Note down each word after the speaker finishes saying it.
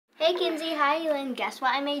Hey Kinsey, hi Ewan. Guess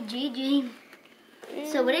what I made Gigi?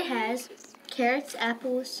 So what it has, carrots,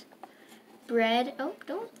 apples, bread. Oh,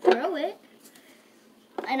 don't throw it.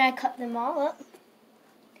 And I cut them all up.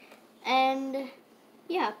 And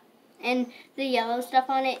yeah. And the yellow stuff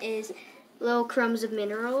on it is little crumbs of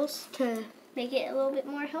minerals to make it a little bit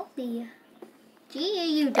more healthy. Gee, are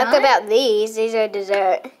you done? Talk about these. These are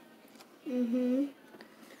dessert. Mm-hmm.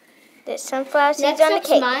 There's sunflower seeds Next on the up's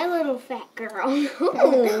cake. my little fat girl.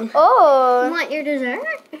 Oh. You want your dessert?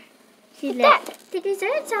 She's like, the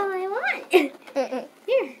dessert's all I want.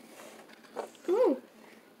 Here. Ooh.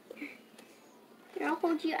 Here, I'll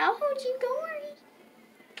hold you. Don't worry.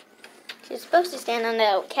 She's supposed to stand on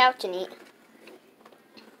the couch and eat.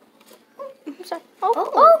 Oh, I'm sorry.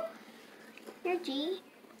 Oh. Here, G.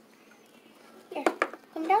 Here.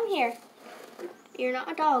 Come down here. You're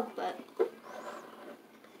not a dog, but...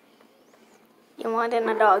 You're more than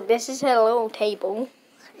a dog. This is her little table.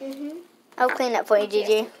 Mm-hmm. I'll clean up for you,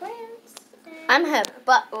 Gigi. I'm her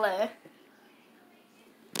butler.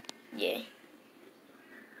 Yeah.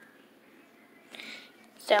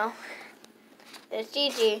 So, there's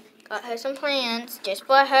Gigi. Got her some plants just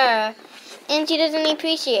for her. And she doesn't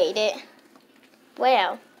appreciate it.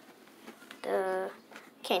 Well.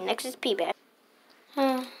 Okay, next is P-Bag.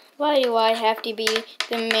 Why do I have to be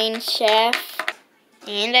the main chef?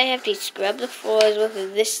 And I have to scrub the floors with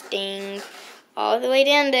this thing all the way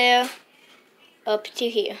down there, up to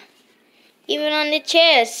here. Even on the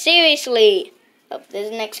chairs, seriously. Oh, there's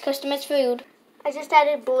the next customer's food. I just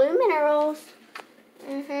added blue minerals.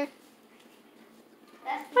 Why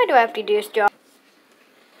do I have to do this job?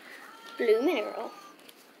 Blue mineral.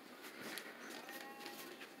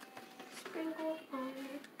 Sprinkle on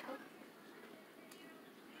the top.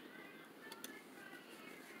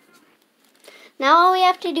 Now all we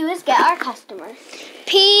have to do is get our customer.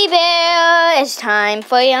 P-Bear, it's time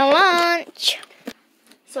for your lunch.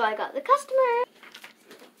 So I got the customer.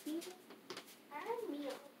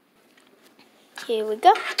 Here we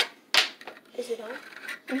go. Is it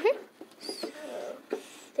on? So,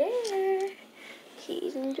 there.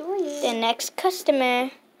 She's enjoying it. The next customer.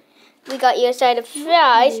 We got you a side of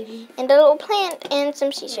fries and a little plant and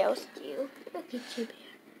some seashells. Look at you,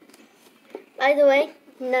 Bear. By the way,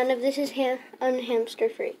 none of this is hamster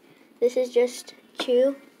free. This is just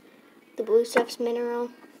chew. The blue stuff's mineral.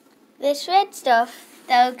 This red stuff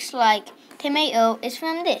that looks like tomato is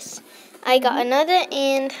from this. I got another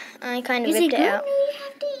and I kind of ripped it out. You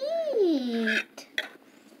have to eat.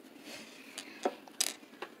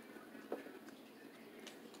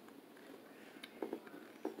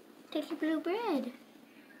 Take your blue bread.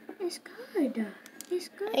 It's good. It's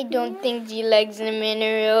good. I don't think she likes the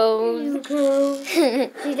minerals.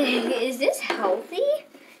 Is this healthy?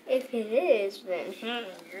 If it is, then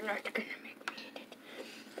you're not gonna make me eat it.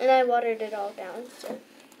 And I watered it all down, so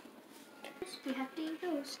you have to eat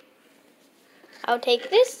those. I'll take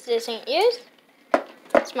this. This ain't yours.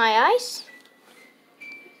 It's my ice.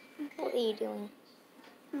 What are you doing?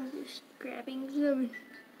 I'm just grabbing some and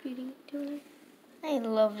feeding it to her. I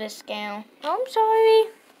love this gown. Oh, I'm sorry.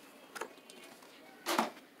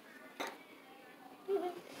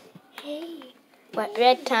 Hey. Wet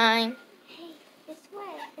bread time. Hey, it's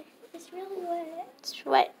wet. It's really wet. It's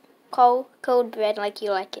wet, cold bread like you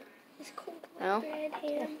like it. It's cold No? bread,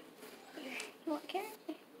 ham. You want carrots?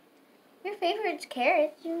 Your favorite's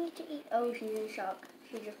carrots. You need to eat. Oh, she's in shock.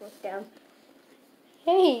 She just looked down.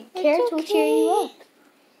 Hey, carrots will cheer you up.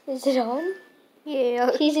 Is it on?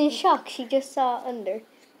 Yeah. She's in shock. She just saw under.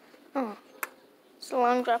 Oh. It's a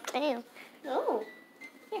long drop down. Oh.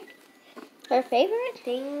 Here. Her favorite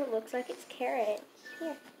thing looks like it's carrots.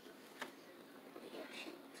 Here.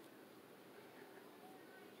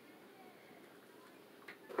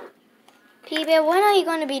 P-Bear, when are you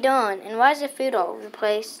going to be done? And why is the food all over the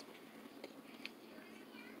place?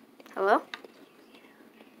 Hello?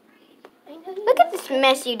 I know you Look at this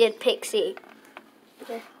mess you did, Pixie.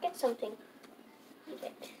 Here, get something. Eat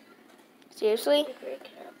it. Seriously? Break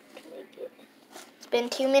it up to make it. It's been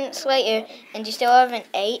 2 minutes later, and you still haven't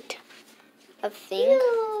ate a thing?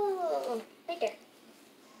 Ew. Right there.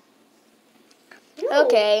 Ew.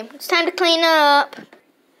 Okay, it's time to clean up.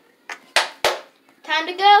 Time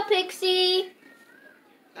to go, Pixie.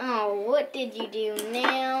 Oh, what did you do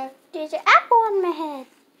now? There's an apple on my head.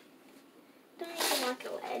 Don't even walk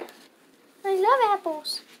away. I love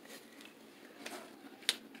apples.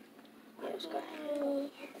 Yes, go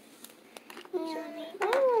ahead.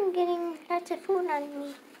 I'm getting lots of food on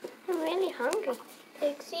me. I'm really hungry.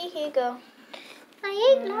 Pixie, here you go.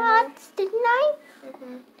 I ate lots, didn't I?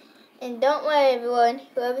 And don't worry, everyone.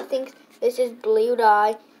 Whoever thinks this is blue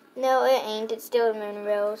dye, No, it ain't. It's still the moon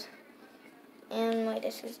rose. And my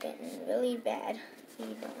disc is getting really bad.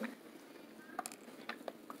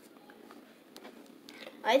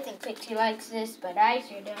 I think Pixie likes this, but I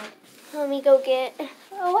sure don't. Let me go get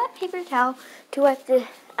a wet paper towel to wipe the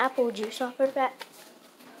apple juice off her back.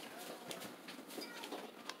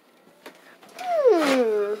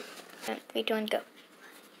 Three, two, one, go.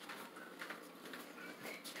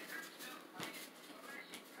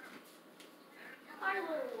 Our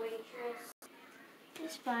little waitress.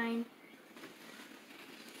 It's fine.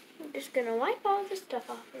 I'm just gonna wipe all the stuff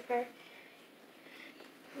off of her.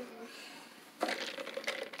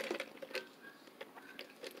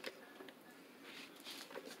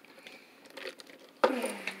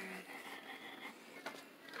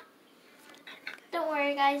 Don't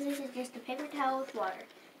worry, guys. This is just a paper towel with water.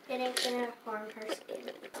 It ain't gonna harm her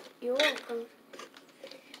skin. You're welcome.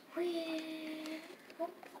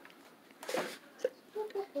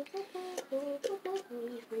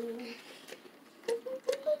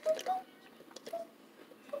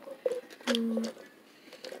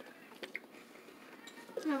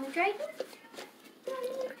 Mommy, try it.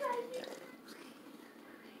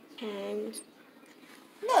 And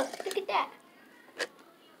look at that.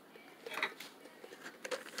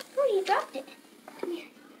 Oh, you dropped it. Come here.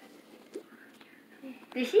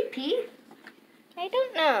 Did she pee? I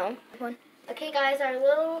don't know. Okay, guys, our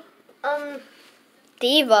little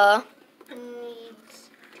Diva. needs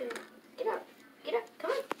to get up. Get up.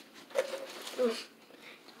 Come on.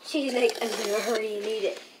 She's like, I'm in a hurry and eat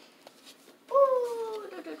it. Ooh,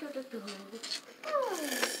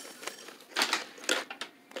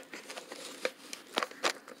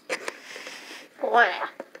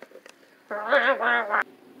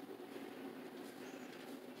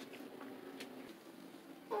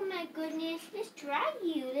 Oh my goodness, let's dry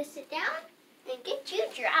you. Let's sit down and get you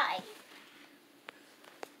dry.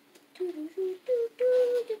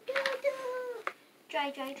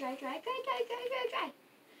 Dry, dry, dry, dry, dry, dry, dry, dry, dry.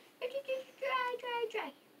 Dry, dry,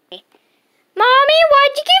 dry. Mommy,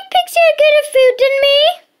 why'd you give Pixie a good food than me?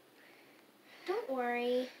 Don't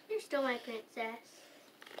worry, you're still my princess.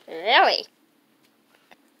 Really?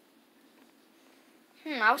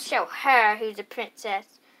 I'll show her who's a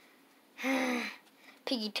princess.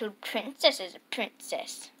 Piggy told Princess is a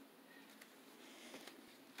princess.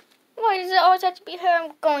 Why does it always have to be her?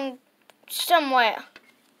 I'm going somewhere.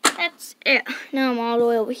 That's it. Now I'm all the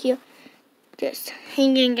way over here. Just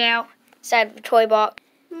hanging out inside the toy box.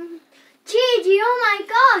 Gigi, oh my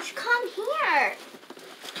gosh, come here.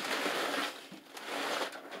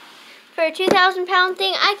 For a 2,000-pound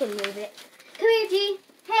thing, I can move it. Come here, G.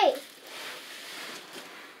 Hey.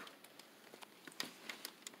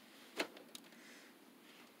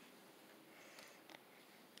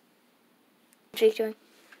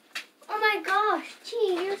 Oh my gosh,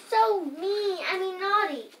 G, you're so mean. I mean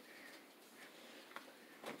naughty.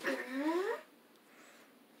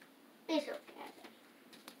 It's okay.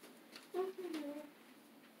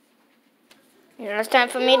 Now it's time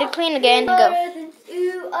for me to clean again. Go.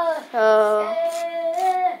 Oh.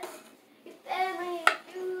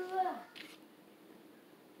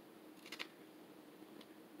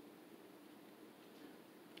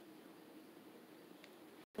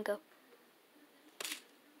 Go.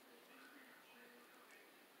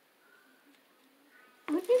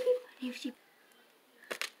 Wouldn't it be funny if she...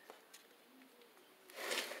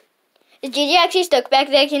 Is Gigi actually stuck back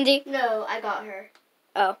there, Kinsey? No, I got her.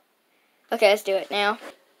 Oh. Okay, let's do it now.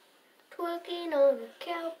 Twerking on a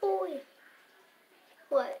cowboy.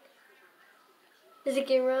 What? Is it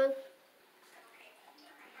getting wrong?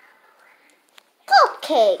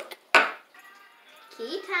 Cupcake.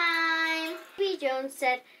 Key time. B. Jones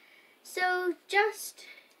said, so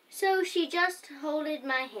she just holded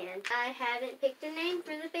my hand. I haven't picked a name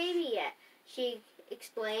for the baby yet, she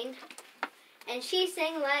explained. And she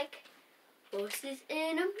sang like, horses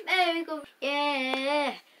in a merry-go-round.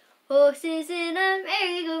 Yeah. Horses in a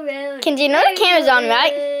merry-go-round. Kinsey, you know the camera's on,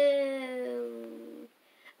 right?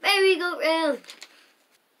 Merry-go-round.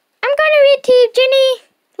 I'm going to read to you Jenny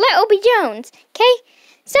Little B. Jones, okay?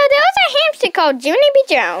 So there was a hamster called Jenny B.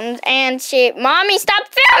 Jones, and Mommy, stop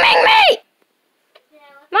filming me!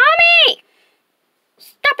 Mommy!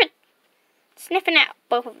 Stop it! Sniffing out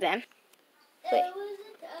both of them. There was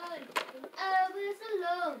a time when I was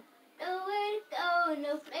alone. Nowhere to go,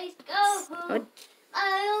 no place to go home. What?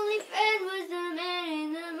 My only friend was the man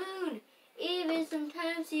in the moon. Even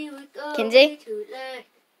sometimes he would go Kinsey? to life.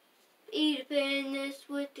 Peter Pan, that's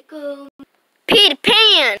what they call me. Peter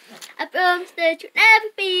Pan! I promise that you'll never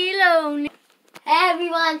be alone. Hey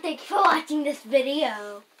everyone, thank you for watching this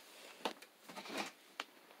video.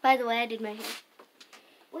 By the way, I did my hair.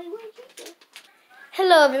 Wait, what did you do?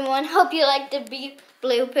 Hello everyone, hope you liked the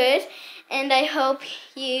bloopers, and I hope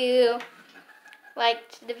you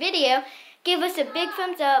liked the video. Give us a big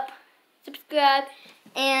thumbs up, subscribe,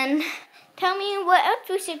 and tell me what else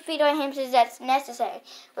we should feed our hamsters that's necessary.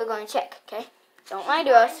 We're going to check, okay? Don't lie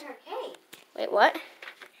to us. Wait, what?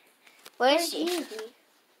 Where is she?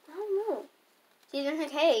 I don't know. She's in her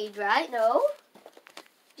cage, right? No.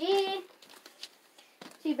 G.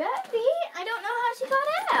 She better be. I don't know how she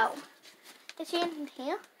got out. Is she in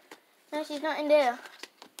here? No, she's not in there.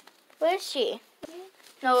 Where is she?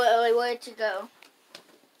 No, Lily, where'd she go?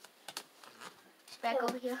 She's back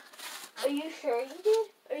over here. Are you sure you did?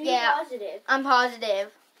 Are you positive? I'm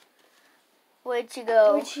positive. Where'd she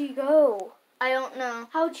go? Where'd she go? I don't know.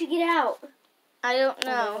 How'd she get out? I don't Oh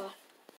my know. gosh.